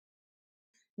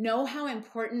know how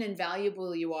important and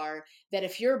valuable you are, that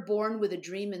if you're born with a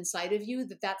dream inside of you,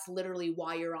 that's literally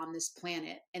why you're on this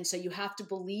planet. And so you have to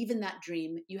believe in that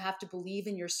dream. You have to believe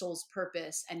in your soul's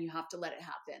purpose, and you have to let it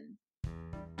happen.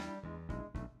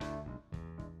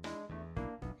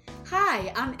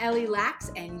 Hi, I'm Ellie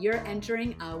Laks, and you're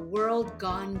entering a world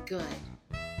gone good.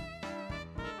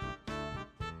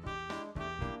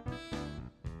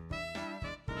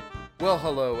 Well,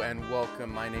 hello and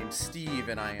welcome. My name's Steve,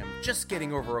 and I am just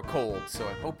getting over a cold, so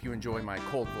I hope you enjoy my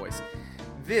cold voice.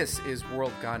 This is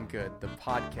World Gone Good, the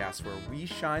podcast where we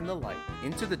shine the light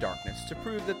into the darkness to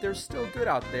prove that there's still good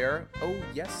out there. Oh,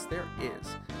 yes, there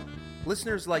is.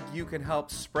 Listeners like you can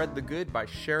help spread the good by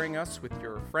sharing us with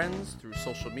your friends through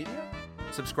social media,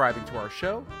 subscribing to our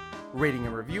show, rating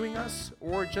and reviewing us,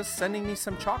 or just sending me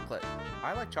some chocolate.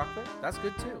 I like chocolate. That's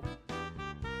good too.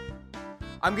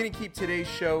 I'm going to keep today's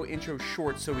show intro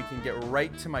short so we can get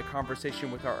right to my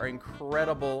conversation with our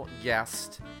incredible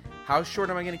guest. How short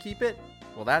am I going to keep it?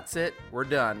 Well, that's it. We're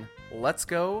done. Let's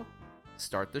go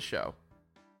start the show.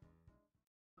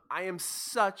 I am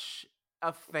such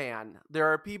a fan. There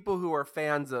are people who are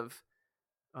fans of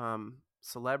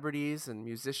celebrities and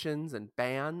musicians and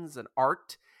bands and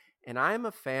art. And I am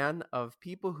a fan of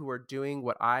people who are doing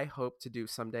what I hope to do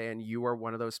someday. And you are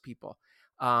one of those people.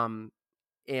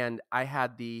 And I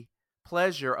had the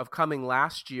pleasure of coming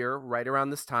last year, right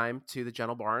around this time, to the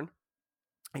Gentle Barn.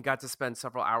 I got to spend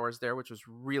several hours there, which was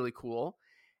really cool.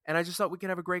 And I just thought we could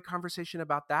have a great conversation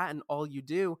about that and all you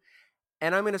do.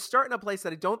 And I'm going to start in a place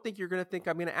that I don't think you're going to think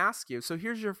I'm going to ask you. So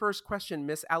here's your first question,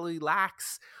 Miss Ellie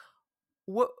Laks.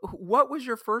 What was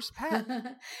your first pet?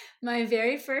 My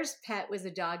very first pet was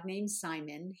a dog named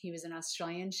Simon. He was an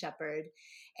Australian Shepherd,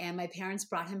 and my parents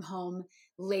brought him home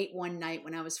late one night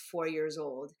when I was 4 years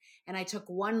old. And I took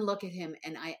one look at him,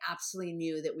 and I absolutely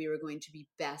knew that we were going to be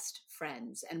best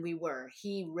friends. And we were.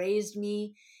 He raised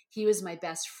me. He was my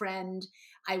best friend.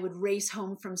 I would race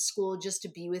home from school just to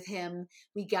be with him.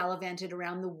 We gallivanted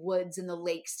around the woods and the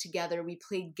lakes together. We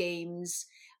played games.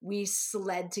 We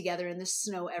sled together in the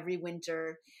snow every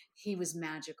winter. He was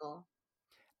magical.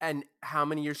 And how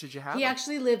many years did you have He him?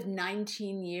 actually lived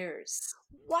 19 years.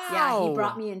 Wow. Yeah, he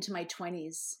brought me into my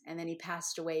 20s, and then he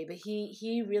passed away. But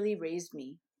he really raised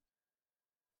me.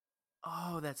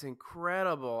 Oh, that's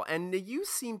incredible. And you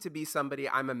seem to be somebody,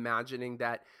 I'm imagining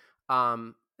that,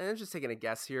 and I'm just taking a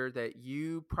guess here, that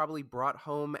you probably brought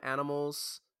home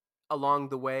animals along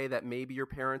the way that maybe your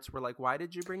parents were like, why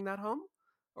did you bring that home?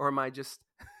 Or am I just,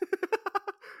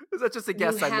 is that just a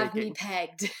guess I'm making? You have me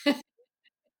pegged.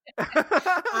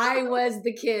 I was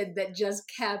the kid that just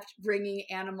kept bringing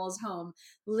animals home.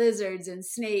 Lizards and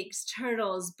snakes,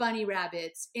 turtles, bunny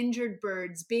rabbits, injured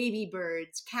birds, baby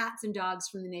birds, cats and dogs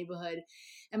from the neighborhood.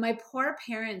 And my poor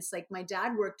parents, like my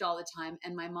dad worked all the time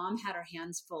and my mom had her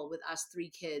hands full with us three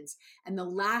kids. And the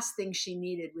last thing she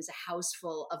needed was a house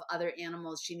full of other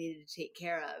animals she needed to take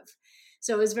care of.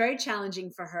 So it was very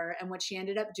challenging for her. And what she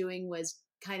ended up doing was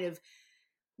kind of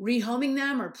rehoming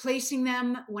them or placing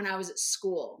them when I was at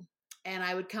school. And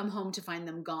I would come home to find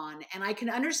them gone. And I can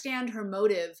understand her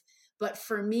motive, but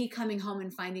for me, coming home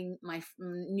and finding my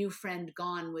new friend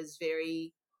gone was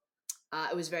it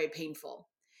was very painful.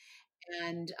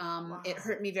 And Wow. It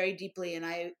hurt me very deeply. And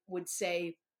I would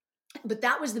say, but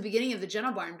that was the beginning of the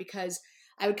Gentle Barn, because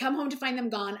I would come home to find them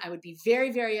gone. I would be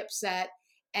very, very upset.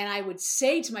 And I would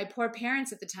say to my poor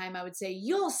parents at the time, I would say,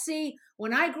 you'll see,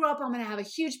 when I grow up, I'm going to have a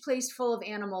huge place full of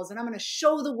animals and I'm going to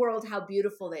show the world how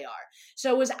beautiful they are.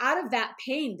 So it was out of that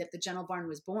pain that the Gentle Barn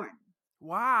was born.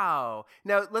 Wow.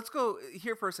 Now let's go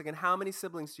here for a second. How many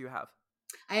siblings do you have?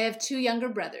 I have two younger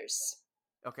brothers.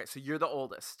 Okay, so you're the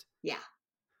oldest. Yeah.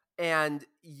 And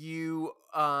you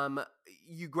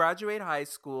graduate high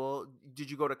school. Did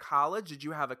you go to college? Did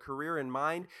you have a career in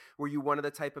mind? Were you one of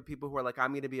the type of people who are like,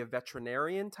 I'm going to be a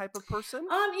veterinarian type of person?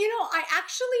 I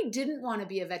actually didn't want to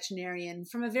be a veterinarian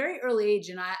from a very early age.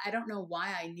 And I don't know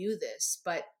why I knew this,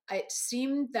 but it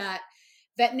seemed that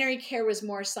veterinary care was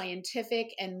more scientific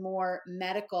and more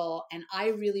medical. And I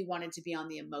really wanted to be on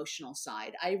the emotional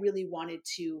side. I really wanted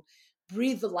to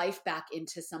breathe the life back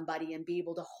into somebody and be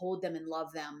able to hold them and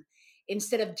love them,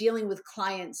 instead of dealing with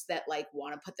clients that like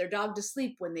want to put their dog to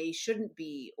sleep when they shouldn't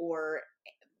be, or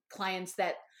clients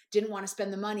that didn't want to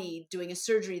spend the money doing a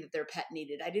surgery that their pet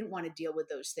needed. I didn't want to deal with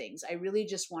those things. I really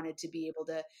just wanted to be able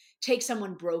to take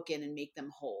someone broken and make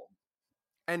them whole.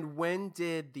 And when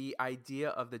did the idea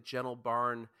of the Gentle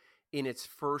Barn in its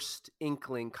first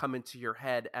inkling come into your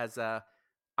head as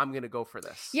I'm going to go for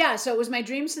this? Yeah, so it was my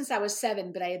dream since I was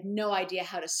 7, but I had no idea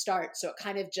how to start. So it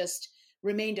kind of just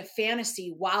remained a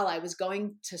fantasy while I was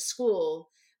going to school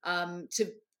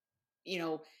to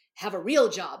have a real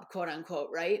job, quote unquote,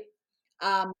 right?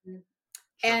 Um, Sure.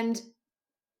 and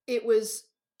it was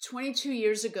 22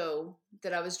 years ago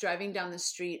that I was driving down the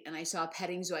street and I saw a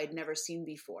petting zoo I'd never seen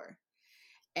before.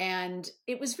 And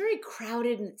it was very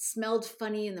crowded and it smelled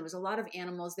funny and there was a lot of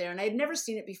animals there and I'd never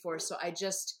seen it before. So I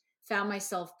just found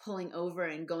myself pulling over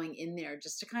and going in there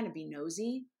just to kind of be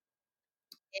nosy.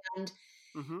 And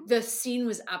Mm-hmm. the scene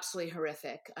was absolutely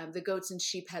horrific. The goats and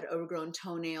sheep had overgrown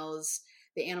toenails.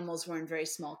 The animals were in very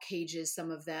small cages,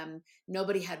 some of them.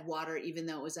 Nobody had water, even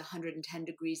though it was 110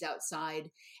 degrees outside.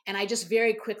 And I just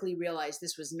very quickly realized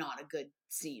this was not a good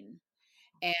scene.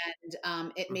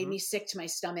 And it made Mm-hmm. me sick to my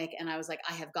stomach. And I was like,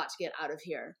 I have got to get out of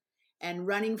here. And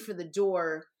running for the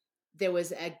door, there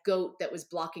was a goat that was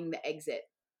blocking the exit.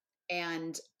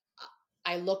 And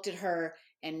I looked at her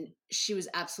and she was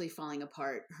absolutely falling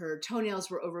apart. Her toenails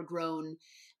were overgrown.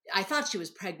 I thought she was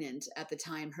pregnant at the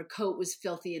time. Her coat was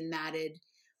filthy and matted.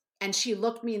 And she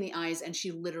looked me in the eyes and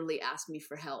she literally asked me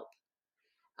for help.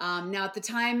 Now, at the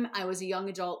time, I was a young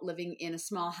adult living in a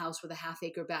small house with a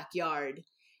half-acre backyard.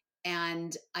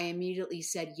 And I immediately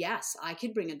said, yes, I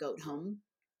could bring a goat home.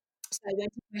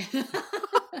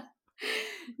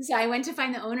 So I went to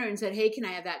find the owner and said, hey, can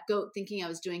I have that goat? Thinking I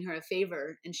was doing her a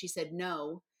favor. And she said,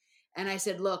 no. And I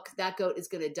said, look, that goat is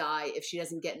going to die if she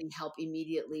doesn't get any help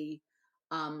immediately.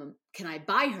 Can I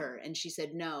buy her? And she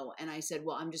said, no. And I said,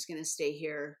 well, I'm just going to stay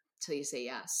here till you say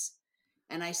yes.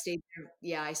 And I stayed there.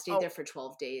 Yeah, I stayed there Oh, for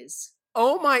 12 days.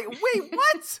 oh my, wait,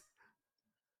 what?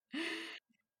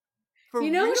 For She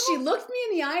real? looked me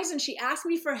in the eyes and she asked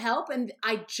me for help and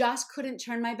I just couldn't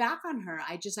turn my back on her.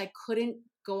 I couldn't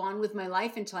go on with my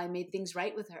life until I made things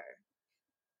right with her.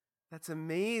 That's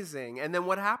amazing. And then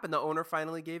what happened? The owner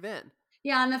finally gave in.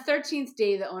 Yeah, on the 13th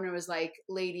day, the owner was like,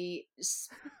 lady,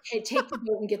 hey, take the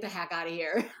boat and get the heck out of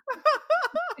here.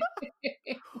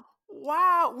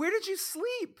 Wow. Where did you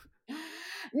sleep?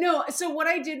 No, so what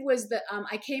I did was that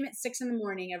I came at 6 in the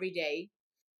morning every day.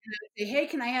 And I would say, hey,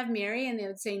 can I have Mary? And they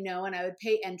would say no. And I would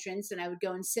pay entrance and I would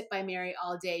go and sit by Mary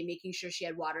all day, making sure she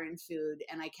had water and food.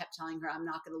 And I kept telling her, I'm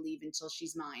not going to leave until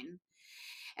she's mine.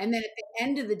 And then at the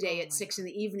end of the day, Oh at my 6 in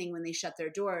the evening, when they shut their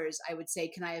doors, I would say,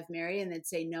 can I have Mary? And they'd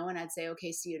say no. And I'd say,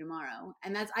 okay, see you tomorrow.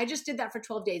 And I just did that for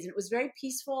 12 days. And it was very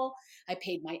peaceful. I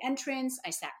paid my entrance.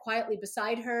 I sat quietly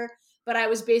beside her. But I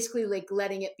was basically like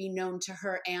letting it be known to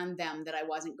her and them that I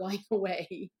wasn't going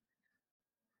away.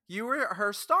 You were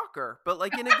her stalker, but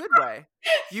like in a good way.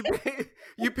 You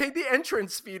paid the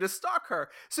entrance fee to stalk her.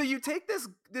 So you take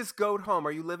this goat home.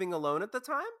 Are you living alone at the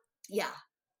time? Yeah.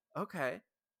 Okay.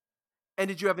 And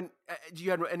did you have do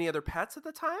you have any other pets at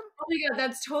the time? Oh my God,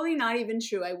 that's totally not even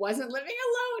true. I wasn't living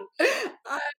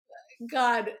alone.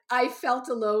 God, I felt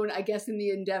alone, I guess, in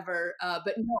the endeavor.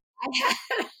 But no, I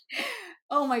had,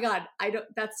 oh my God, I don't,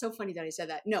 that's so funny that I said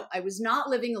that. No, I was not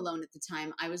living alone at the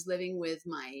time. I was living with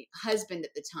my husband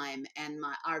at the time and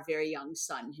our very young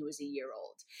son, who was a year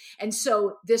old. And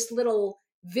so this little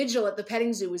vigil at the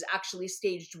petting zoo was actually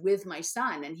staged with my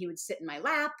son, and he would sit in my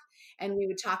lap and we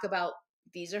would talk about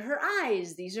these are her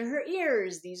eyes, these are her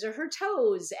ears, these are her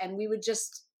toes. And we would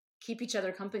just keep each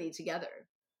other company together.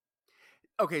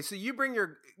 Okay, so you bring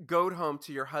your goat home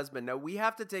to your husband. Now we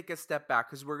have to take a step back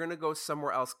because we're going to go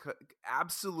somewhere else,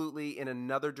 absolutely in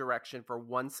another direction for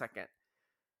 1 second.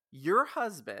 Your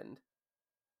husband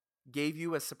gave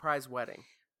you a surprise wedding.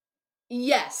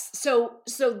 Yes. So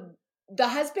the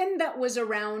husband that was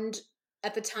around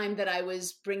at the time that I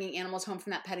was bringing animals home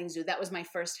from that petting zoo, that was my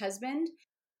first husband.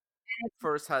 And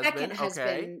First it's the second husband,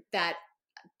 okay. husband that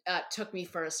took me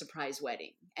for a surprise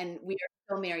wedding. And we are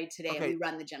still married today and we Okay.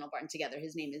 run the Gentle Barn together.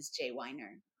 His name is Jay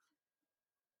Weiner.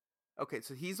 Okay,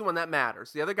 so he's the one that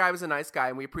matters. The other guy was a nice guy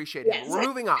and we appreciate him. But Yes. we're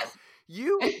moving on.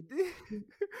 You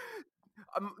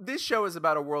this show is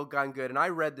about a world gone good, and I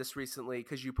read this recently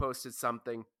because you posted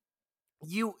something.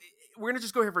 We're gonna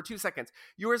just go here for 2 seconds.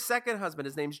 Your second husband,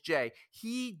 his name's Jay.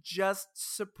 He just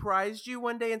surprised you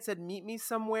one day and said, "Meet me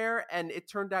somewhere," and it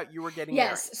turned out you were getting married.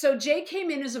 Yes. So Jay came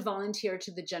in as a volunteer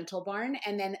to the Gentle Barn,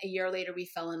 and then a year later we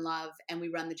fell in love and we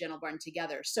run the Gentle Barn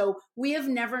together. So we have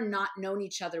never not known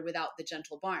each other without the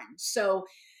Gentle Barn. So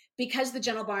because the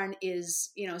Gentle Barn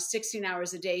is, 16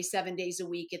 hours a day, 7 days a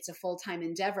week, it's a full-time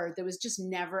endeavor. There was just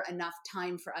never enough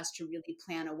time for us to really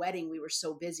plan a wedding. We were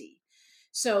so busy.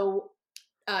 So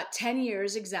 10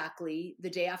 years exactly, the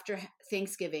day after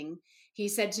Thanksgiving, he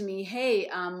said to me, hey,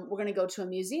 we're going to go to a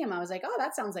museum. I was like, oh,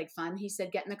 that sounds like fun. He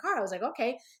said, get in the car. I was like,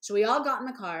 okay. So we all got in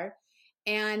the car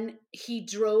and he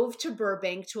drove to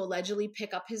Burbank to allegedly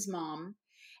pick up his mom.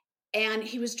 And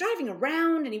he was driving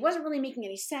around and he wasn't really making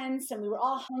any sense. And we were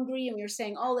all hungry and we were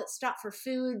saying, oh, let's stop for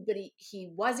food. But he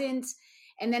wasn't.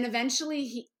 And then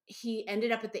eventually he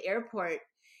ended up at the airport,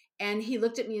 and he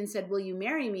looked at me and said, "Will you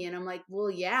marry me?" And I'm like, "Well,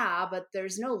 yeah, but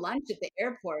there's no lunch at the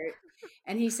airport."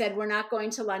 And he said, "We're not going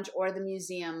to lunch or the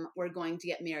museum. We're going to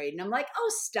get married." And I'm like,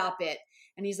 "Oh, stop it."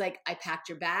 And he's like, "I packed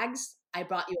your bags. I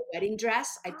brought you a wedding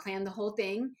dress. I planned the whole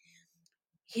thing."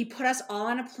 He put us all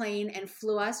on a plane and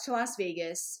flew us to Las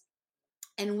Vegas.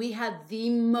 And we had the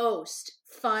most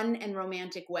fun and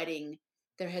romantic wedding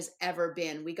there has ever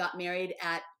been. We got married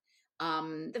at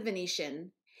the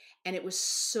Venetian, and it was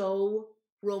so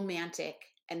romantic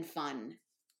and fun.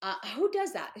 Who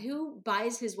does that? Who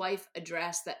buys his wife a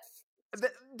dress that?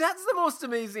 That's the most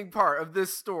amazing part of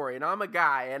this story. And I'm a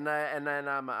guy, and then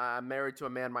I'm married to a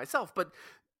man myself. But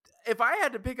if I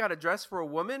had to pick out a dress for a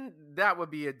woman, that would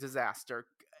be a disaster.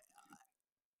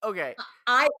 Okay.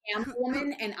 I am a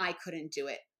woman, and I couldn't do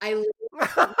it. I literally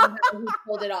don't know how he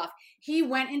pulled it off. He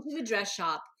went into the dress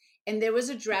shop, and there was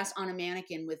a dress on a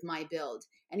mannequin with my build.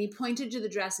 And he pointed to the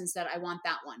dress and said, "I want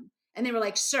that one." And they were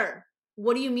like, "Sir,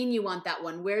 what do you mean you want that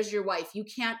one? Where's your wife? You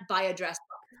can't buy a dress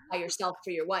by yourself for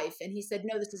your wife." And he said,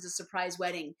 "No, this is a surprise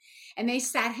wedding." And they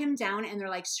sat him down, and they're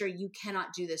like, "Sir, you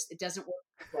cannot do this. It doesn't work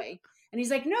this way." And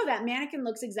he's like, "No, that mannequin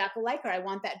looks exactly like her. I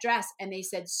want that dress." And they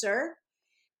said, "Sir,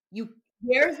 you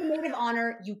where's the maid of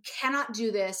honor? You cannot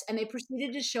do this." And they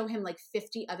proceeded to show him like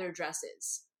 50 other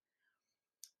dresses.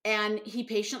 And he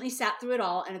patiently sat through it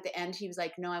all. And at the end, he was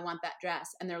like, "No, I want that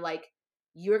dress." And they're like,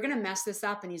 "You're going to mess this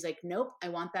up." And he's like, "Nope, I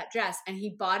want that dress." And he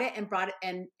bought it and brought it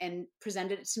and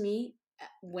presented it to me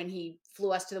when he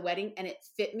flew us to the wedding. And it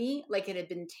fit me like it had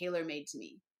been tailor made to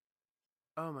me.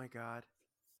 Oh my God.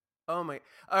 Oh my.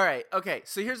 All right. Okay.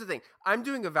 So here's the thing. I'm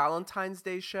doing a Valentine's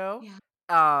Day show. Yeah.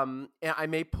 And I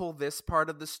may pull this part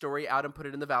of the story out and put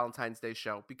it in the Valentine's Day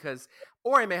show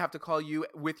or I may have to call you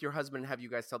with your husband and have you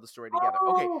guys tell the story together.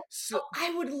 Okay. Oh, So,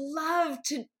 I would love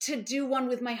to do one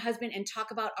with my husband and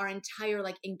talk about our entire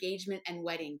like engagement and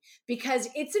wedding, because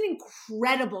it's an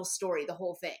incredible story, the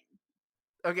whole thing.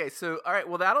 okay. So, all right.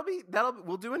 Well,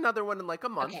 we'll do another one in like a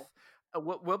month. Okay.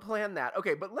 We'll plan that.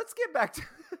 Okay. But let's get back to,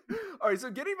 all right. So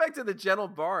getting back to the Gentle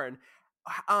Barn,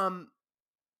 um,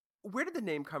 where did the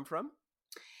name come from?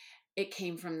 It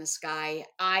came from the sky.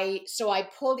 I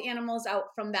pulled animals out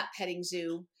from that petting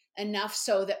zoo enough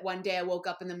so that one day I woke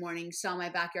up in the morning, saw my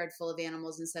backyard full of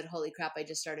animals, and said, "Holy crap, I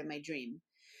just started my dream."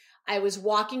 I was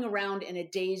walking around in a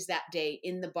daze that day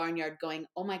in the barnyard going,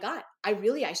 "Oh my God,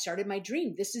 I started my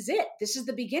dream. This is it. This is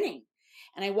the beginning."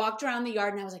 And I walked around the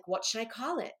yard and I was like, "What should I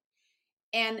call it?"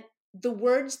 And the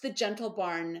words "the Gentle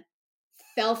Barn"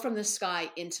 fell from the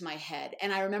sky into my head.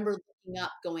 And I remember looking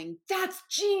up going, "That's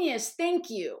genius. Thank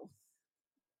you."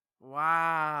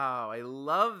 Wow. I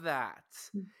love that.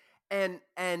 And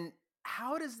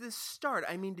how does this start?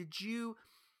 I mean,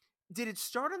 did it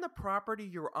start on the property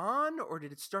you're on, or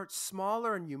did it start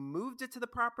smaller and you moved it to the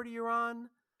property you're on?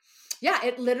 Yeah,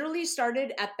 it literally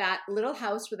started at that little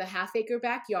house with a half-acre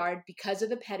backyard because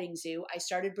of the petting zoo. I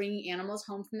started bringing animals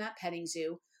home from that petting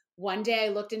zoo. One day I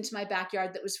looked into my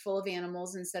backyard that was full of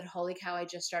animals and said, "Holy cow, I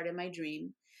just started my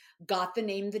dream." Got the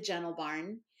name The Gentle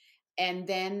Barn. And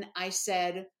then I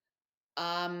said,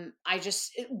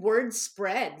 word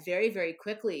spread very, very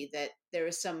quickly that there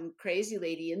was some crazy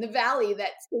lady in the valley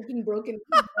that's taking broken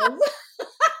animals.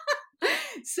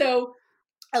 So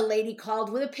a lady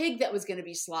called with a pig that was going to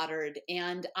be slaughtered.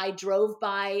 And I drove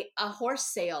by a horse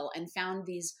sale and found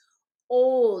these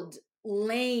old,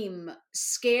 lame,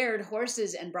 scared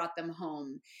horses and brought them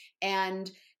home. And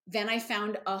then I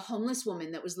found a homeless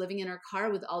woman that was living in her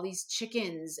car with all these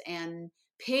chickens and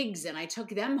pigs, and I took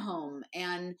them home.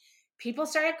 And people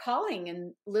started calling,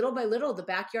 and little by little, the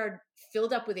backyard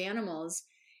filled up with animals.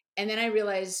 And then I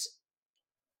realized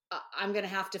I'm going to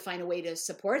have to find a way to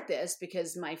support this,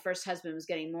 because my first husband was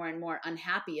getting more and more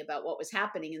unhappy about what was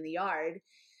happening in the yard.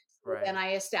 So then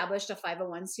Right. I established a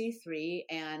 501c3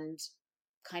 and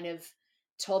kind of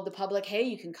told the public, "Hey,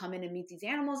 you can come in and meet these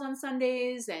animals on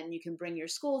Sundays, and you can bring your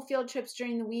school field trips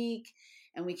during the week,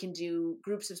 and we can do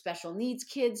groups of special needs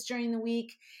kids during the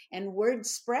week." And word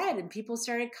spread and people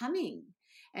started coming.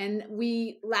 And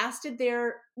we lasted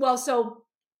there. Well, so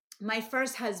my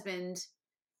first husband,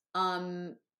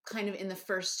 um, kind of in the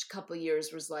first couple of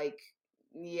years was like,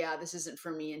 "Yeah, this isn't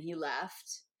for me." And he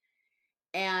left.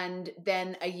 And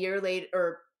then a year later,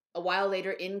 or a while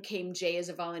later, in came Jay as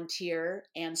a volunteer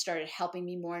and started helping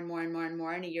me more and more and more and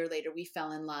more. And a year later, we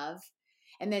fell in love.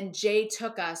 And then Jay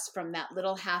took us from that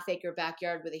little half-acre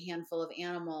backyard with a handful of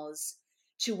animals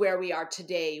to where we are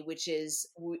today, which is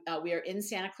we are in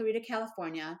Santa Clarita,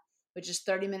 California, which is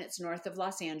 30 minutes north of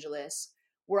Los Angeles.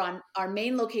 Our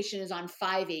main location is on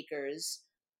 5 acres,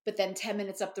 but then 10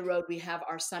 minutes up the road, we have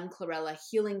our Sun Clarella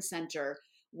Healing Center,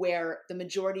 where the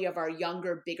majority of our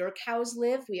younger, bigger cows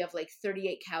live. We have like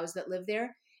 38 cows that live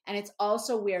there. And it's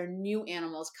also where new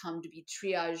animals come to be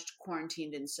triaged,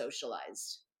 quarantined, and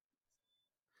socialized.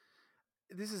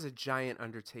 This is a giant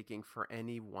undertaking for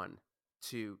anyone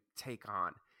to take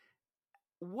on.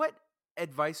 What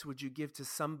advice would you give to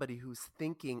somebody who's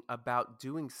thinking about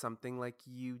doing something like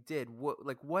you did?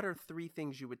 What are three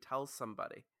things you would tell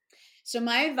somebody? So,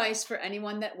 my advice for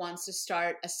anyone that wants to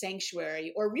start a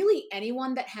sanctuary, or really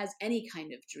anyone that has any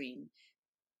kind of dream,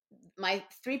 my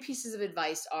three pieces of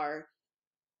advice are: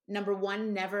 number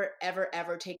one, never, ever,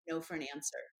 ever take no for an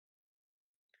answer.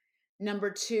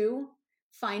 Number two,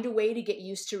 find a way to get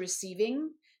used to receiving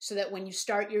so that when you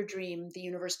start your dream, the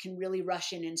universe can really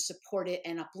rush in and support it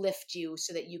and uplift you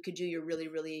so that you could do your really,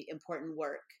 really important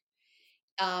work.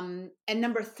 And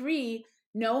number three,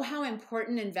 know how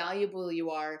important and valuable you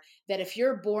are, that if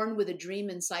you're born with a dream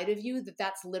inside of you,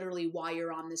 that's literally why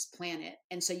you're on this planet.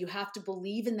 And so you have to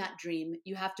believe in that dream,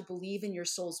 you have to believe in your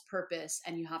soul's purpose,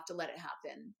 and you have to let it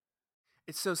happen.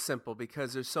 It's so simple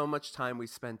because there's so much time we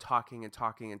spend talking and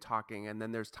talking and talking, and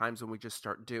then there's times when we just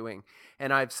start doing.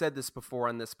 And I've said this before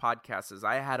on this podcast, is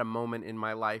I had a moment in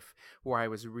my life where it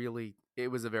was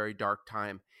a very dark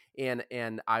time,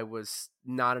 and I was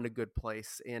not in a good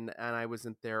place, and I was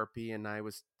in therapy, and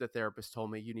the therapist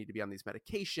told me you need to be on these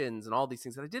medications and all these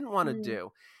things that I didn't want to Mm.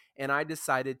 do. And I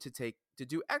decided to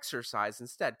do exercise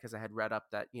instead because I had read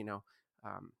up that,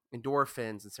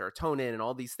 endorphins and serotonin and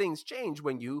all these things change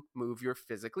when you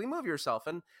physically move yourself.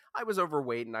 And I was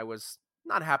overweight and I was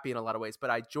not happy in a lot of ways, but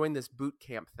I joined this boot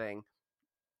camp thing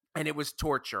and it was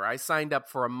torture. I signed up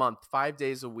for a month, 5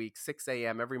 days a week, 6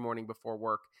 a.m. every morning before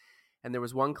work. And there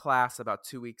was one class about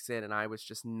 2 weeks in, and I was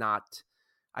just not,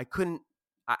 I couldn't,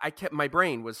 I kept, my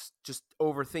brain was just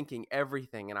overthinking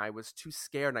everything, and I was too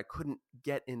scared and I couldn't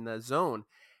get in the zone.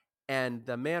 And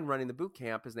the man running the boot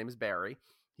camp, his name is Barry.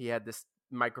 He had this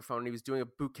microphone and he was doing a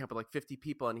boot camp with like 50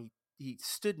 people. And he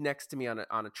stood next to me on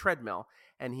a treadmill,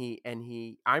 and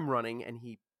I'm running, and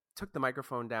he took the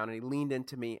microphone down and he leaned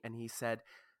into me and he said,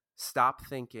 "Stop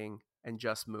thinking and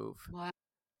just move." Wow.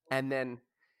 And then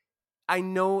I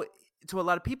know to a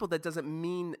lot of people that doesn't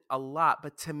mean a lot,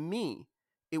 but to me,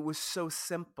 it was so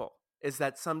simple, is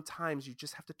that sometimes you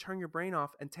just have to turn your brain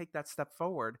off and take that step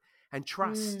forward and Mm.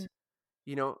 trust,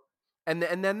 you know. And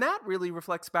then that really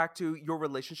reflects back to your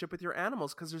relationship with your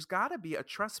animals, because there's got to be a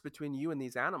trust between you and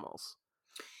these animals.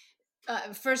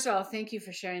 First of all, thank you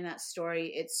for sharing that story.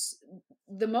 It's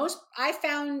the most I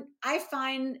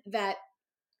find that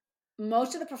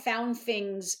most of the profound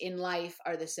things in life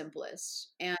are the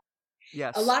simplest. And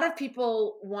a Yes. lot of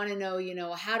people want to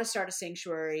know, how to start a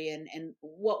sanctuary, and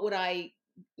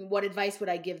what advice would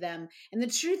I give them? And the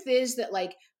truth is that,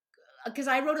 like, because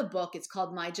I wrote a book, it's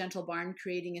called My Gentle Barn: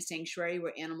 Creating a Sanctuary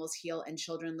Where Animals Heal and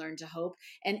Children Learn to Hope.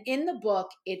 And in the book,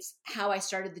 it's how I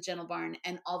started the Gentle Barn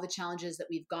and all the challenges that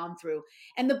we've gone through.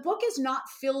 And the book is not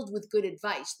filled with good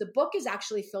advice. The book is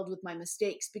actually filled with my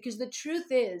mistakes, because the truth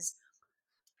is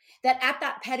that at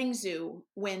that petting zoo,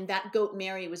 when that goat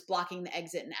Mary was blocking the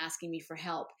exit and asking me for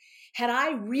help, had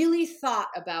I really thought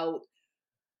about,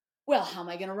 well, how am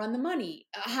I going to run the money?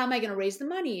 How am I going to raise the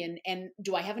money? And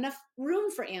do I have enough room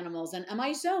for animals? And am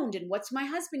I zoned? And what's my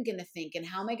husband going to think? And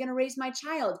how am I going to raise my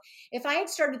child? If I had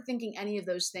started thinking any of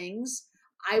those things,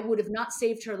 I would have not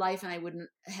saved her life, and I wouldn't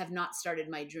have not started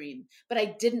my dream. But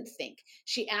I didn't think.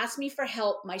 She asked me for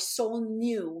help. My soul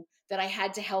knew that I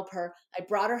had to help her. I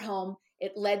brought her home.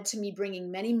 It led to me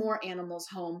bringing many more animals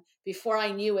home. Before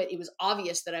I knew it, it was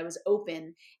obvious that I was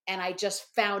open, and I just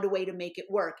found a way to make it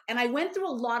work. And I went through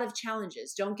a lot of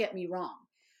challenges, don't get me wrong,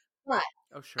 but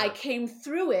Oh, I sure. came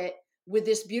through it with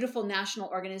this beautiful national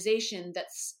organization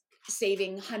that's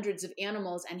saving hundreds of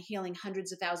animals and healing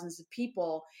hundreds of thousands of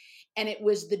people. And it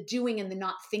was the doing and the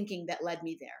not thinking that led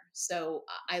me there. So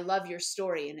I love your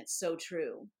story, and it's so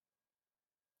true.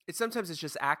 Sometimes it's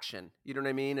just action. You know what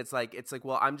I mean? It's like,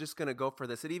 well, I'm just gonna go for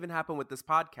this. It even happened with this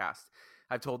podcast.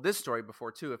 I've told this story before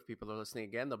too. If people are listening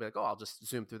again, they'll be like, "Oh, I'll just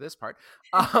zoom through this part."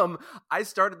 I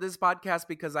started this podcast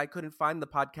because I couldn't find the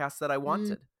podcast that I Mm.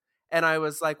 wanted, and I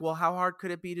was like, "Well, how hard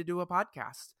could it be to do a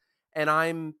podcast?" And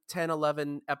I'm 10,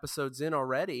 11 episodes in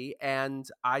already, and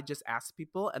I just ask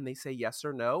people, and they say yes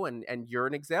or no. And you're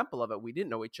an example of it. We didn't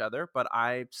know each other, but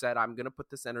I said I'm gonna put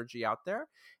this energy out there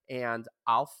and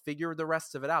I'll figure the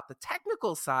rest of it out. The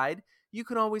technical side, you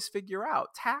can always figure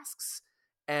out. Tasks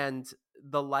and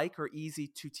the like are easy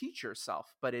to teach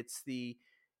yourself, but it's the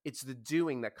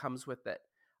doing that comes with it.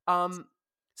 Um,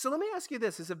 so let me ask you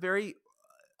this: it's a very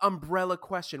umbrella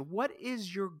question. What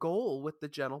is your goal with the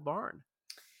Gentle Barn?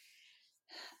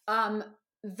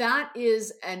 That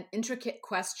is an intricate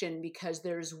question because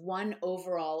there's one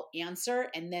overall answer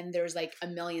and then there's like a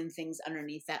million things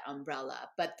underneath that umbrella.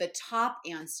 But the top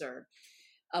answer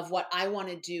of what I want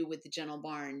to do with the Gentle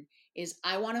Barn is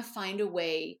I want to find a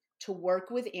way to work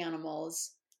with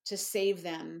animals, to save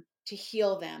them, to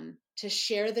heal them, to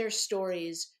share their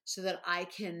stories so that I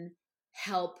can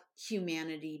help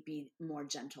humanity be more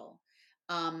gentle.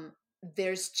 Um,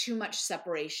 there's too much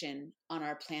separation on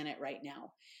our planet right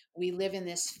now. We live in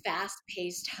this fast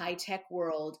paced, high tech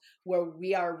world where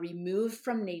we are removed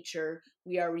from nature,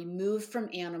 we are removed from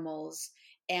animals,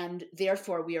 and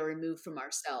therefore we are removed from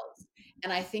ourselves.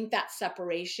 And I think that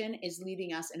separation is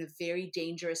leading us in a very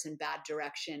dangerous and bad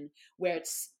direction where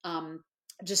it's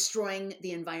destroying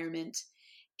the environment.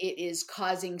 It is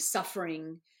causing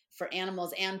suffering for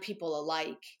animals and people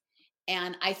alike.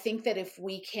 And I think that if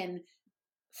we can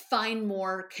find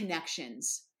more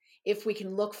connections, if we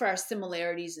can look for our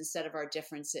similarities instead of our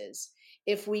differences,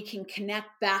 if we can connect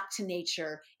back to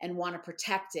nature and want to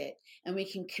protect it, and we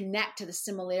can connect to the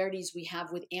similarities we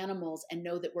have with animals and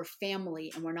know that we're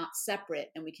family and we're not separate,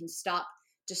 and we can stop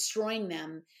destroying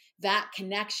them, that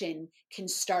connection can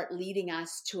start leading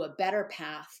us to a better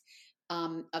path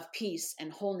of peace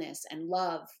and wholeness and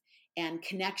love and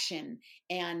connection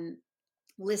and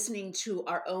listening to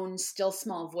our own still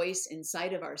small voice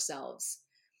inside of ourselves.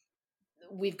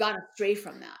 We've gone astray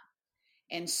from that.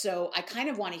 And so I kind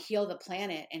of want to heal the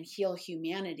planet and heal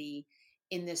humanity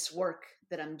in this work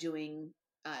that I'm doing,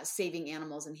 saving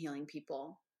animals and healing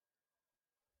people.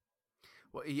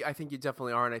 Well, I think you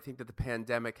definitely are, and I think that the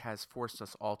pandemic has forced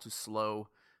us all to slow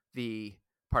the,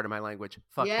 part of my language,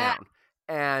 fuck Yeah. down.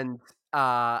 And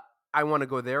I want to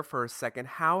go there for a second.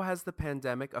 How has the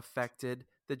pandemic affected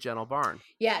the Gentle Barn?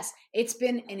 Yes. It's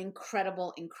been an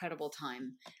incredible, incredible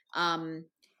time. Um,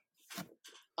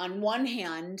 on one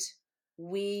hand,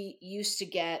 we used to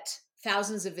get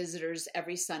thousands of visitors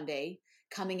every Sunday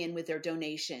coming in with their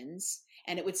donations,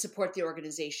 and it would support the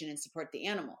organization and support the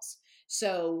animals.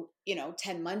 So,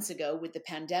 10 months ago with the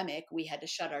pandemic, we had to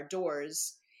shut our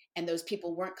doors and those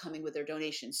people weren't coming with their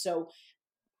donations. So,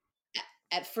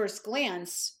 at first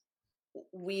glance,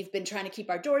 we've been trying to keep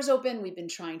our doors open. We've been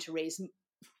trying to raise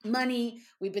money.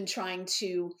 We've been trying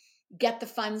to get the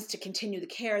funds to continue the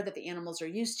care that the animals are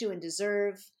used to and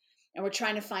deserve. And we're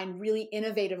trying to find really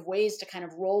innovative ways to kind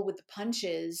of roll with the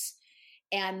punches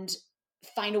and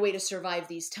find a way to survive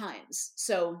these times.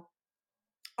 So,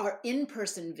 our in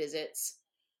person visits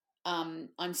on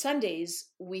Sundays,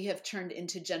 we have turned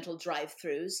into gentle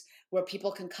drive-throughs where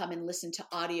people can come and listen to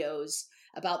audios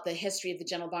about the history of the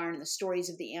Gentle Barn and the stories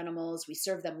of the animals. We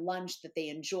serve them lunch that they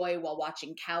enjoy while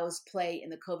watching cows play in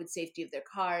the COVID safety of their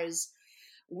cars.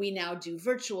 We now do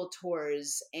virtual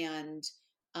tours and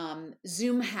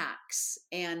Zoom hacks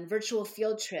and virtual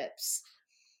field trips.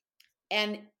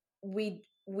 And we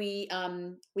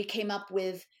came up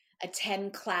with a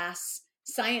 10 class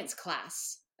science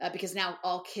class because now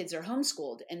all kids are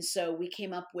homeschooled, and so we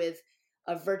came up with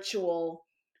a virtual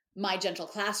My Gentle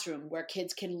Classroom where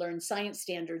kids can learn science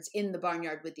standards in the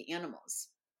barnyard with the animals.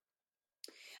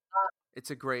 It's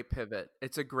a great pivot.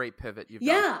 It's a great pivot you've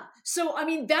done. Yeah, so I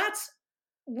mean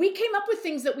we came up with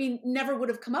things that we never would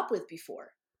have come up with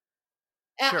before.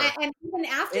 Sure. And even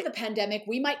after the pandemic,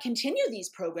 we might continue these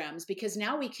programs because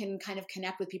now we can kind of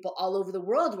connect with people all over the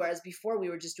world, whereas before we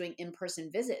were just doing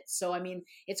in-person visits. So, I mean,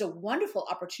 it's a wonderful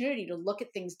opportunity to look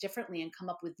at things differently and come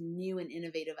up with new and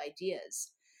innovative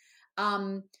ideas.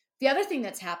 Um, the other thing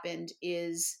that's happened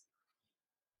is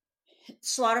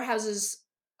slaughterhouses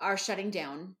are shutting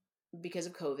down because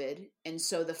of COVID. And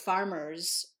so the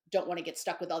farmers don't want to get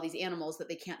stuck with all these animals that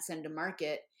they can't send to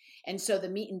market. And so the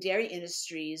meat and dairy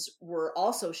industries were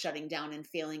also shutting down and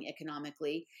failing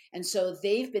economically. And so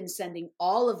they've been sending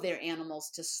all of their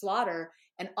animals to slaughter,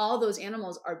 and all those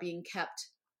animals are being kept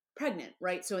pregnant,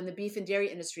 right? So in the beef and dairy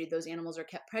industry, those animals are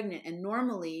kept pregnant. And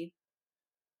normally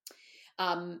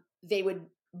they would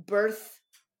birth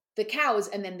the cows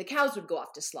and then the cows would go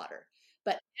off to slaughter.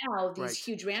 But now these Right.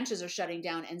 huge ranches are shutting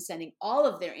down and sending all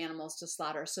of their animals to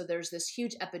slaughter. So there's this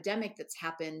huge epidemic that's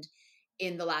happened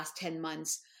in the last 10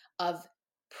 months of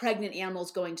pregnant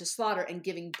animals going to slaughter and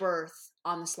giving birth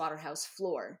on the slaughterhouse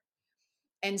floor.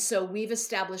 And so we've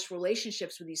established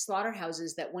relationships with these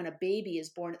slaughterhouses that when a baby is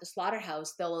born at the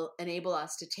slaughterhouse, they'll enable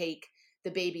us to take the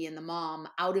baby and the mom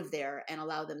out of there and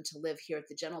allow them to live here at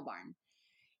the Gentle Barn.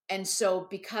 And so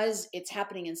because it's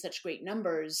happening in such great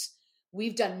numbers,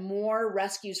 we've done more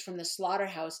rescues from the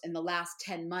slaughterhouse in the last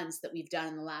 10 months that we've done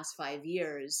in the last 5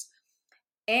 years.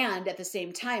 And at the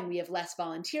same time, we have less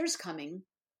volunteers coming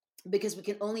because we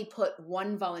can only put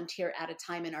one volunteer at a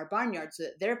time in our barnyard so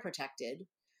that they're protected.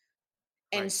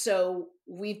 And Right. so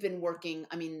we've been working,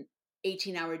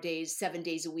 18-hour days, 7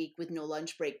 days a week with no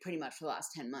lunch break pretty much for the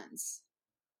last 10 months,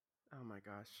 Oh my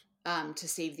gosh. to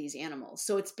save these animals.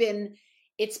 So it's been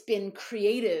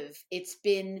creative, it's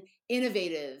been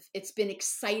innovative, it's been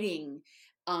exciting,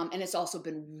 and it's also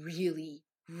been really,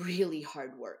 really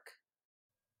hard work.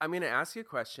 I'm going to ask you a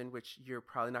question, which you're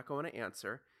probably not going to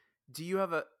answer. Do you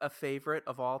have a favorite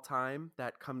of all time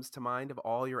that comes to mind of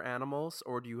all your animals,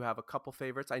 or do you have a couple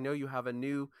favorites? I know you have a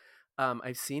new,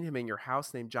 I've seen him in your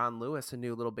house named John Lewis, a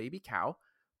new little baby cow.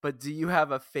 But do you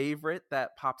have a favorite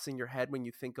that pops in your head when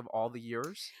you think of all the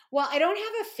years? Well, I don't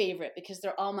have a favorite because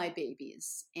they're all my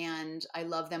babies and I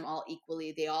love them all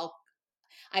equally.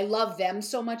 I love them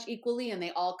so much equally, and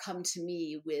they all come to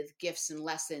me with gifts and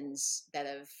lessons that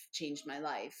have changed my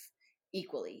life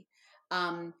equally.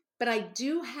 But I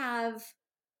do have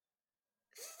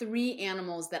three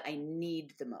animals that I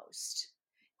need the most.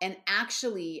 And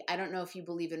actually, I don't know if you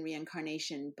believe in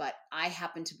reincarnation, but I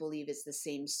happen to believe it's the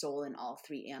same soul in all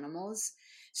three animals.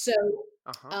 So,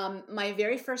 Uh-huh. my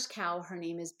very first cow, her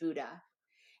name is Buddha,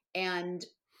 and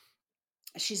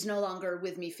she's no longer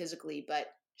with me physically, but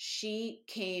she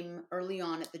came early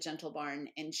on at the Gentle Barn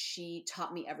and she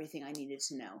taught me everything I needed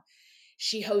to know.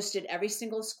 She hosted every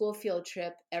single school field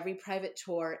trip, every private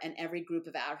tour, and every group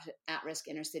of at risk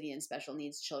inner city and special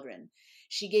needs children.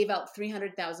 She gave out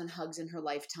 300,000 hugs in her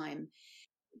lifetime.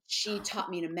 She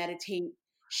taught me to meditate.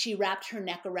 She wrapped her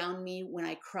neck around me when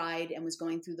I cried and was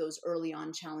going through those early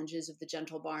on challenges of the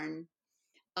Gentle Barn.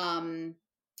 Um,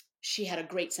 she had a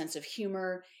great sense of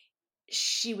humor.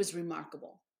 She was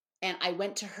remarkable. And I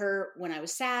went to her when I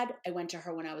was sad. I went to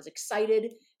her when I was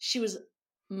excited. She was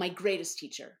my greatest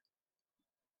teacher.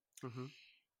 Mm-hmm.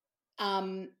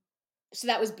 Um, so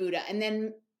that was Buddha. And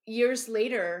then years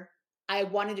later, I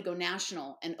wanted to go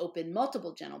national and open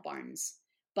multiple Gentle Barns,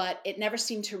 but it never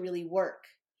seemed to really work.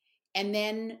 And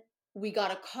then we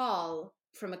got a call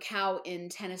from a cow in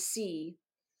Tennessee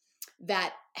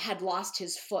that had lost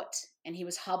his foot and he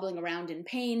was hobbling around in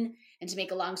pain. And to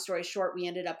make a long story short, we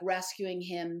ended up rescuing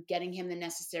him, getting him the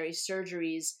necessary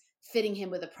surgeries, fitting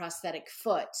him with a prosthetic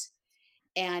foot.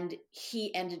 And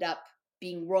he ended up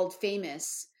being world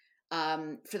famous,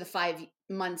 for the 5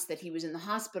 months that he was in the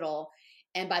hospital.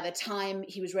 And by the time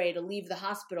he was ready to leave the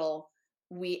hospital,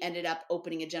 we ended up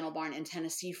opening a Gentle Barn in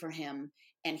Tennessee for him,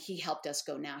 and he helped us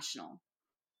go national.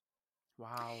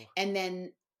 Wow. And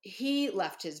then he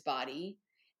left his body.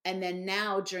 And then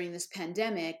now during this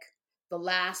pandemic, the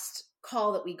last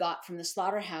call that we got from the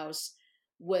slaughterhouse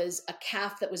was a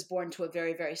calf that was born to a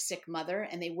very, very sick mother.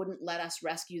 And they wouldn't let us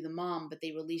rescue the mom, but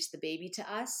they released the baby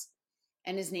to us.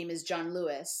 And his name is John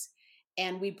Lewis.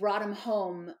 And we brought him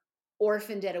home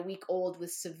orphaned at a week old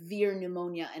with severe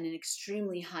pneumonia and an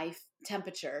extremely high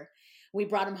temperature. We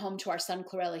brought him home to our Sun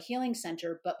Clarella Healing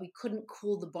Center, but we couldn't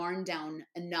cool the barn down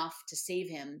enough to save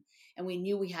him. And we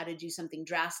knew we had to do something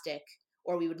drastic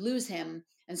or we would lose him.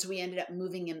 And so we ended up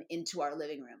moving him into our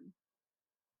living room.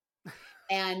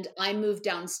 And I moved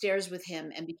downstairs with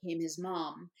him and became his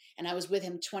mom. And I was with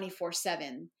him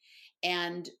 24/7.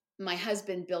 And my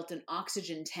husband built an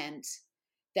oxygen tent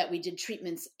that we did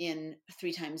treatments in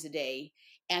 3 times a day.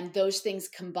 And those things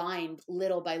combined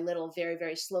little by little, very,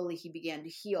 very slowly, he began to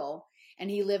heal. And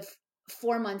he lived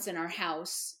 4 months in our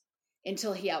house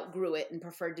until he outgrew it and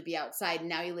preferred to be outside. And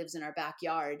now he lives in our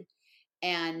backyard.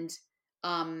 And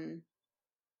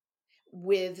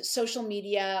with social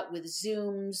media, with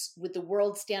Zooms, with the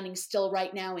world standing still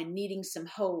right now and needing some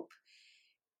hope,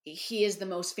 he is the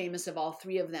most famous of all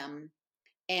three of them.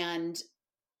 And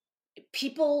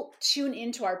people tune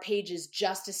into our pages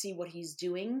just to see what he's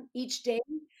doing each day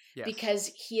Yes. because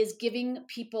he is giving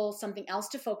people something else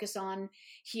to focus on.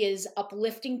 He is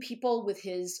uplifting people with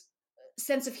his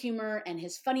sense of humor and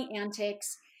his funny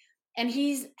antics. And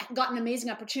he's got an amazing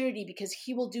opportunity because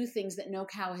he will do things that no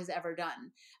cow has ever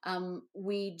done.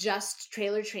 We just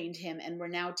trailer trained him and we're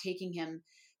now taking him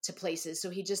to places. So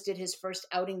he just did his first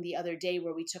outing the other day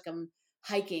where we took him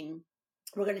hiking.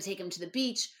 We're going to take him to the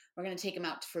beach. We're going to take him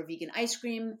out for vegan ice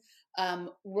cream.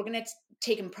 We're going to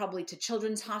take him probably to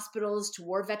children's hospitals, to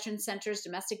war veteran centers,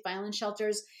 domestic violence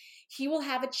shelters. He will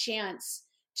have a chance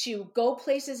to go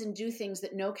places and do things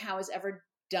that no cow has ever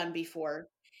done before.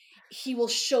 He will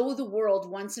show the world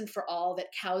once and for all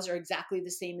that cows are exactly the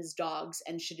same as dogs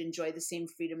and should enjoy the same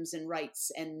freedoms and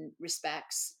rights and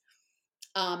respects.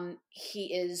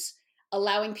 He is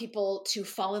allowing people to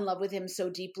fall in love with him so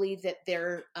deeply that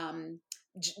they're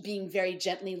being very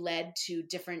gently led to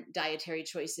different dietary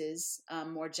choices,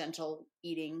 more gentle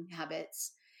eating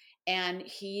habits. And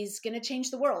he's going to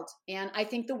change the world. And I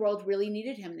think the world really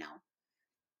needed him now.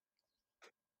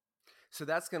 So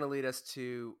that's going to lead us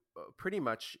to pretty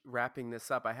much wrapping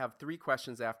this up. I have 3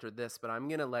 questions after this, but I'm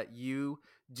going to let you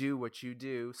do what you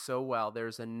do so well.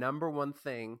 There's a number one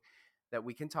thing that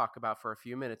we can talk about for a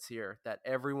few minutes here that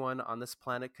everyone on this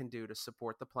planet can do to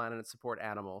support the planet and support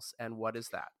animals. And what is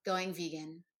that? Going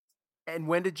vegan. And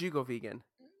when did you go vegan?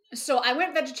 So I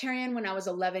went vegetarian when I was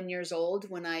 11 years old,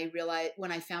 when I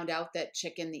found out that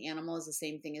chicken, the animal, is the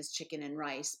same thing as chicken and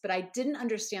rice. But I didn't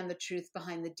understand the truth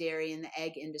behind the dairy and the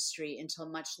egg industry until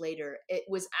much later. It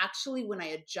was actually when I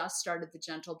had just started the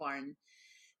Gentle Barn.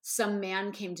 Some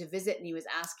man came to visit and he was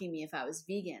asking me if I was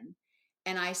vegan.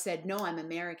 And I said, no, I'm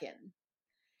American.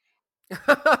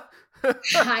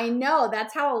 I know,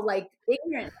 that's how like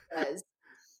ignorant I was.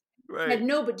 He Right. said,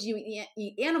 no, but do you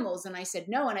eat animals? And I said,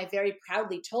 no. And I very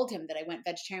proudly told him that I went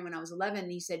vegetarian when I was 11. And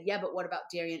he said, yeah, but what about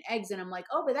dairy and eggs? And I'm like,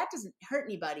 oh, but that doesn't hurt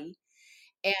anybody.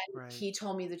 And Right. he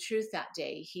told me the truth that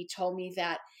day. He told me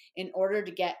that in order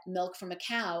to get milk from a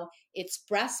cow, it's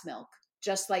breast milk,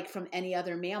 just like from any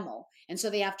other mammal. And so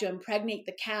they have to impregnate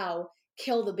the cow,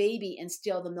 kill the baby, and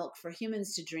steal the milk for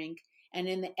humans to drink. And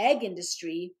in the egg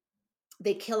industry,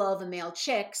 they kill all the male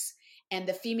chicks, and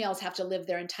the females have to live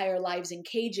their entire lives in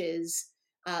cages,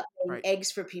 laying Right. eggs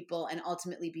for people, and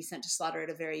ultimately be sent to slaughter at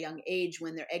a very young age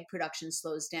when their egg production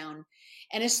slows down.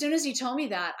 And as soon as he told me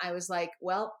that, I was like,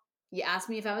 well, you asked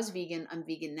me if I was vegan, I'm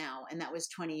vegan now. And that was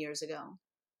 20 years ago.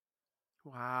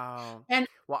 Wow. And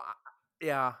Well,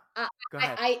 yeah. I, Go I,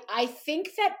 ahead. I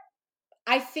think that,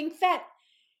 I think that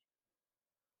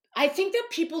I think that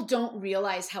people don't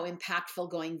realize how impactful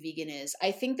going vegan is.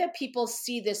 I think that people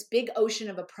see this big ocean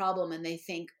of a problem and they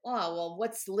think, oh, well,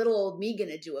 what's little old me going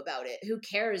to do about it? Who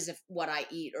cares if what I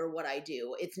eat or what I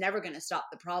do? It's never going to stop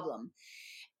the problem.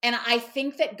 And I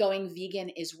think that going vegan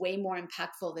is way more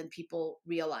impactful than people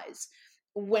realize.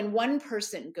 When one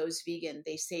person goes vegan,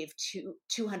 they save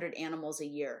 200 animals a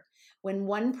year. When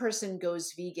one person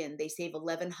goes vegan, they save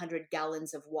 1,100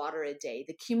 gallons of water a day.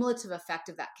 The cumulative effect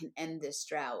of that can end this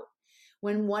drought.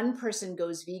 When one person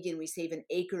goes vegan, we save an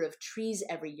acre of trees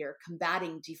every year,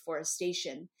 combating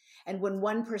deforestation. And when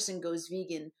one person goes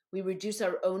vegan, we reduce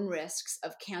our own risks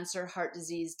of cancer, heart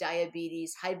disease,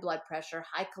 diabetes, high blood pressure,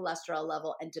 high cholesterol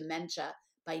level, and dementia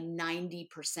by 90%.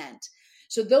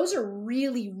 So those are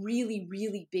really, really,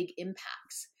 really big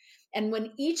impacts. And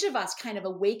when each of us kind of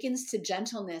awakens to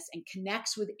gentleness and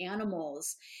connects with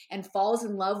animals and falls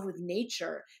in love with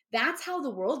nature, that's how the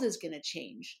world is going to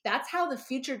change. That's how the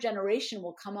future generation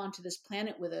will come onto this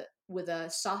planet with a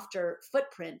softer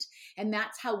footprint. And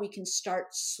that's how we can start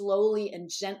slowly and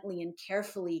gently and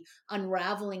carefully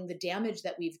unraveling the damage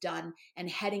that we've done and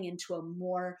heading into a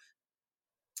more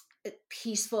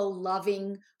peaceful,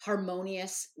 loving,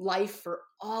 harmonious life for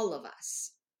all of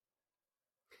us.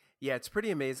 Yeah, it's pretty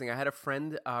amazing. I had a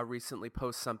friend recently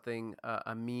post something,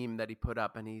 a meme that he put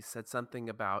up, and he said something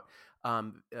about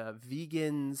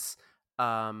vegans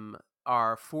are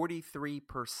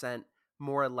 43%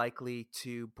 more likely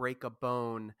to break a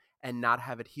bone and not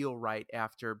have it heal right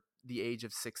after the age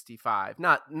of 65.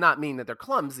 Not mean that they're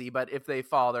clumsy, but if they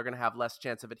fall, they're going to have less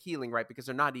chance of it healing right because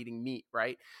they're not eating meat,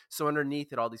 right? So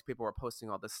underneath it, all these people were posting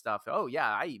all this stuff. Oh yeah,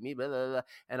 I eat meat, blah, blah, blah.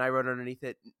 And I wrote underneath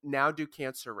it, now do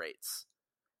cancer rates.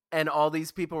 And all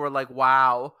these people were like,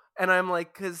 wow. And I'm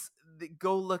like, because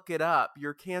go look it up.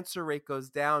 Your cancer rate goes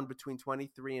down between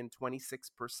 23 and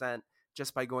 26%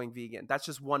 just by going vegan. That's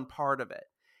just one part of it.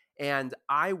 And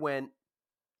I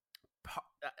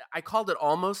called it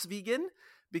almost vegan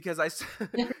because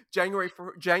January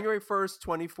 1st,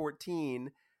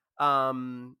 2014,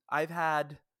 I've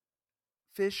had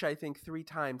fish, I think, 3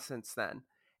 times since then.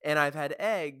 And I've had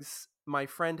eggs. My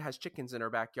friend has chickens in her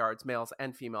backyards, males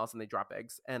and females, and they drop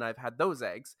eggs. And I've had those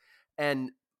eggs.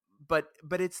 And but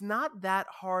it's not that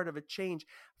hard of a change.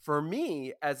 For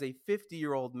me, as a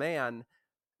 50-year-old man,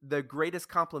 the greatest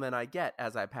compliment I get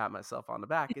as I pat myself on the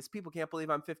back is people can't believe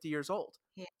I'm 50 years old.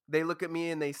 Yeah. They look at me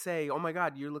and they say, oh my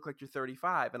God, you look like you're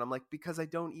 35. And I'm like, because I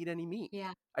don't eat any meat.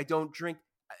 Yeah. I don't drink.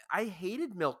 I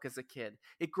hated milk as a kid.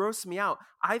 It grossed me out.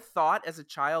 I thought as a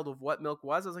child of what milk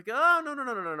was. I was like, oh,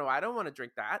 no. I don't want to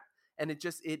drink that. And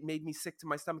it made me sick to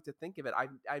my stomach to think of it.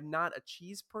 I'm not a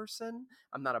cheese person.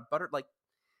 I'm not a butter. Like,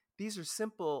 these are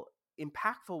simple,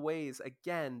 impactful ways,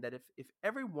 again, that if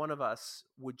every one of us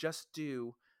would just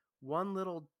do one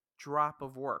little drop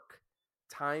of work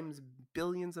times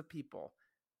billions of people,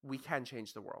 we can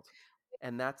change the world.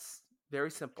 And that's very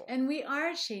simple. And we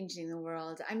are changing the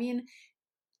world. I mean,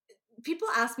 people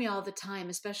ask me all the time,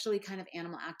 especially kind of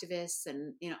animal activists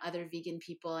and other vegan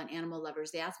people and animal lovers.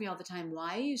 They ask me all the time,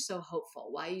 why are you so hopeful?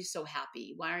 Why are you so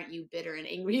happy? Why aren't you bitter and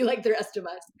angry like the rest of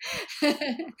us?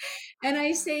 And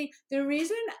I say the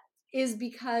reason is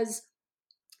because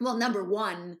Well, number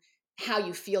one, how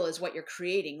you feel is what you're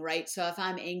creating, right? So if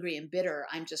I'm angry and bitter,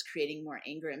 I'm just creating more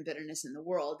anger and bitterness in the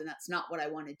world. And that's not what I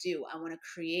want to do. I want to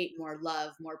create more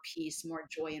love, more peace, more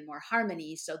joy, and more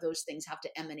harmony. So those things have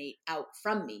to emanate out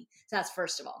from me. So that's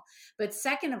first of all. But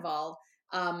second of all,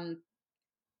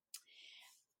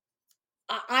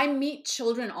 I meet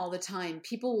children all the time.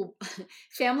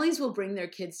 Families will bring their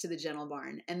kids to the Gentle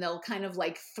Barn and they'll kind of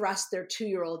like thrust their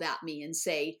 2-year-old at me and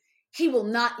say, he will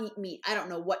not eat meat. I don't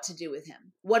know what to do with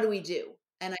him. What do we do?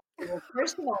 And I say, well,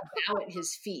 first of all, bow at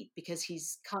his feet because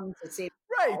he's come to save us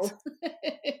Right. all.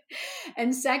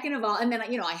 And second of all, and then,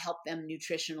 I help them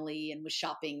nutritionally and with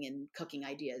shopping and cooking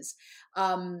ideas.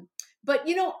 But,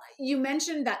 you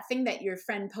mentioned that thing that your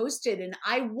friend posted, and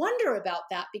I wonder about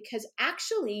that because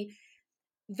actually,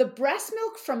 the breast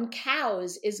milk from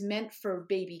cows is meant for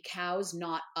baby cows,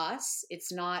 not us.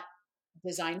 It's not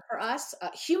designed for us.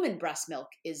 Human breast milk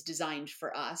is designed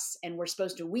for us, and we're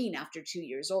supposed to wean after 2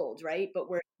 years old, right? But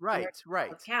we're Right.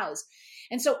 of cows.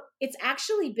 And so it's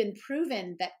actually been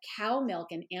proven that cow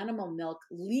milk and animal milk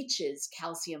leaches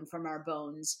calcium from our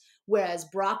bones, whereas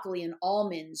broccoli and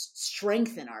almonds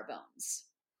strengthen our bones.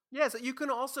 Yes, you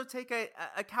can also take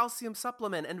a calcium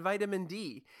supplement and vitamin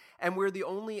D. And we're the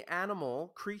only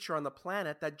animal creature on the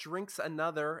planet that drinks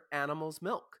another animal's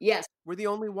milk. Yes. We're the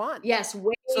only one. Yes,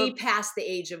 way So, past the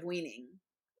age of weaning.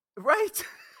 right?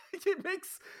 It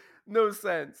makes no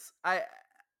sense.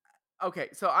 Okay,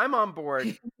 so I'm on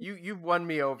board. You've won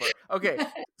me over. Okay,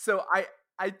 so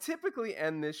I typically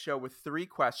end this show with 3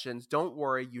 questions. Don't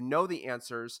worry, you know the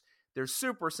answers. They're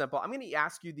super simple. I'm going to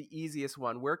ask you the easiest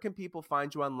one. Where can people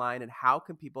find you online, and how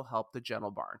can people help the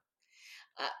Gentle Barn?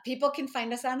 People can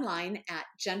find us online at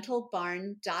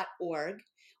gentlebarn.org.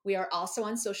 We are also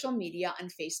on social media on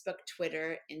Facebook,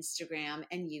 Twitter, Instagram,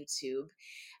 and YouTube.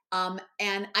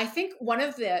 And I think one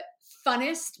of the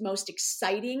funnest, most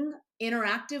exciting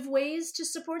interactive ways to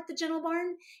support the Gentle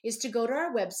Barn is to go to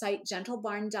our website,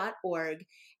 gentlebarn.org,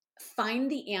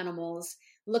 find the animals,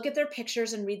 look at their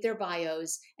pictures and read their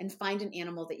bios, and find an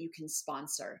animal that you can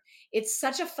sponsor. It's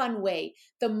such a fun way.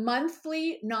 The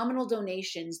monthly nominal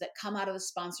donations that come out of the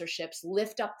sponsorships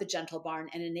lift up the Gentle Barn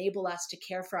and enable us to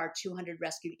care for our 200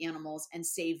 rescued animals and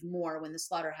save more when the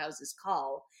slaughterhouses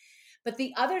call. But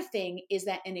the other thing is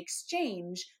that in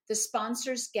exchange, the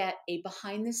sponsors get a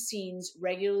behind the scenes,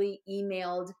 regularly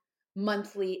emailed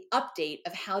monthly update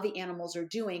of how the animals are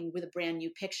doing with a brand new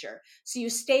picture. So you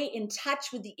stay in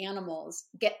touch with the animals,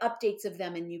 get updates of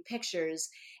them and new pictures,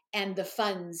 and the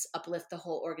funds uplift the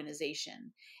whole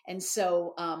organization. And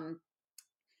so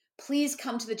please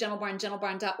come to the Gentle Barn,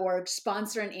 gentlebarn.org,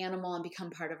 sponsor an animal, and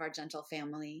become part of our gentle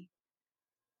family.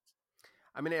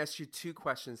 I'm going to ask you 2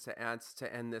 questions to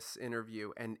end this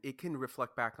interview, and it can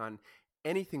reflect back on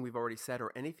anything we've already said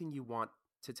or anything you want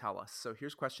to tell us. So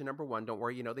here's question number 1. Don't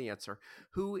worry, you know the answer.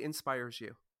 Who inspires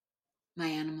you? My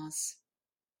animals.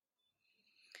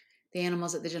 The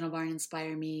animals at the Gentle Barn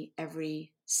inspire me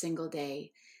every single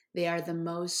day. They are the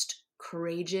most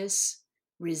courageous,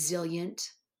 resilient,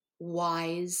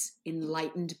 wise,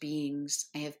 enlightened beings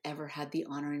I have ever had the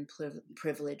honor and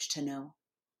privilege to know.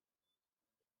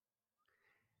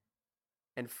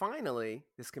 And finally,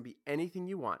 this can be anything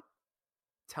you want.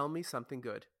 Tell me something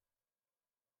good.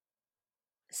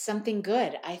 Something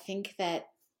good. I think that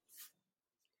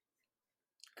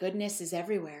goodness is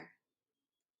everywhere.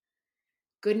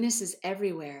 Goodness is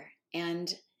everywhere.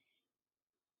 And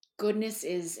goodness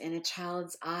is in a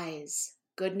child's eyes.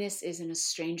 Goodness is in a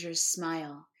stranger's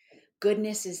smile.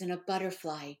 Goodness is in a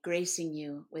butterfly gracing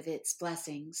you with its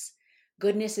blessings.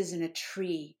 Goodness is in a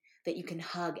tree that you can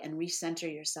hug and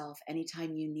recenter yourself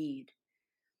anytime you need.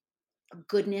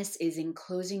 Goodness is in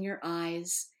closing your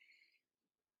eyes,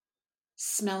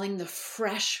 smelling the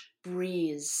fresh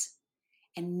breeze,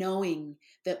 and knowing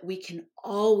that we can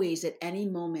always at any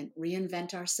moment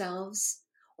reinvent ourselves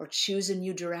or choose a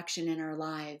new direction in our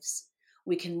lives.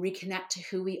 We can reconnect to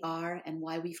who we are and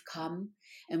why we've come,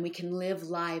 and we can live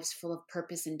lives full of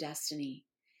purpose and destiny.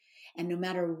 And no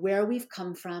matter where we've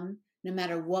come from, no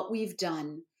matter what we've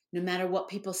done, no matter what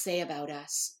people say about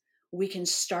us, we can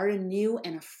start anew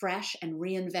and afresh and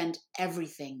reinvent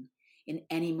everything in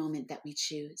any moment that we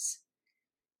choose.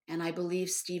 And I believe,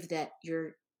 Steve, that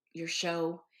your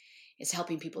show is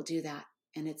helping people do that.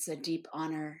 And it's a deep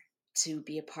honor to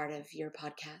be a part of your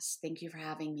podcast. Thank you for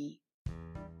having me.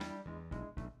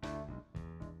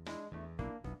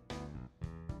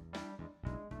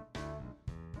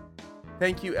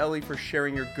 Thank you, Ellie, for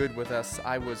sharing your good with us.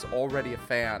 I was already a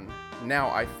fan. Now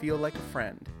I feel like a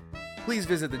friend. Please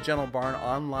visit the Gentle Barn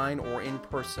online or in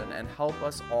person and help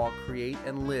us all create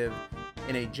and live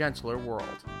in a gentler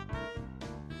world.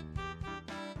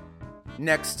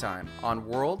 Next time on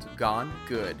World Gone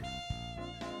Good.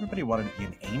 Everybody wanted to be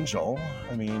an angel.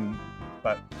 I mean,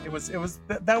 but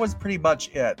that was pretty much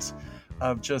it,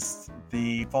 of just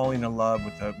the falling in love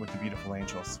with the beautiful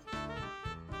angels.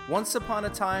 Once upon a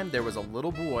time, there was a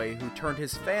little boy who turned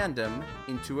his fandom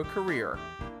into a career.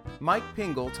 Mike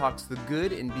Pingle talks the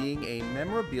good in being a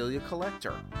memorabilia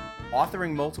collector,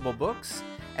 authoring multiple books,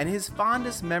 and his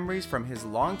fondest memories from his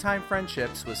longtime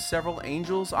friendships with several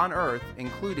angels on Earth,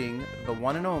 including the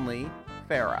one and only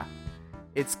Farah.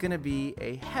 It's gonna be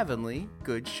a heavenly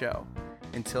good show.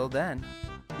 Until then,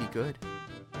 be good.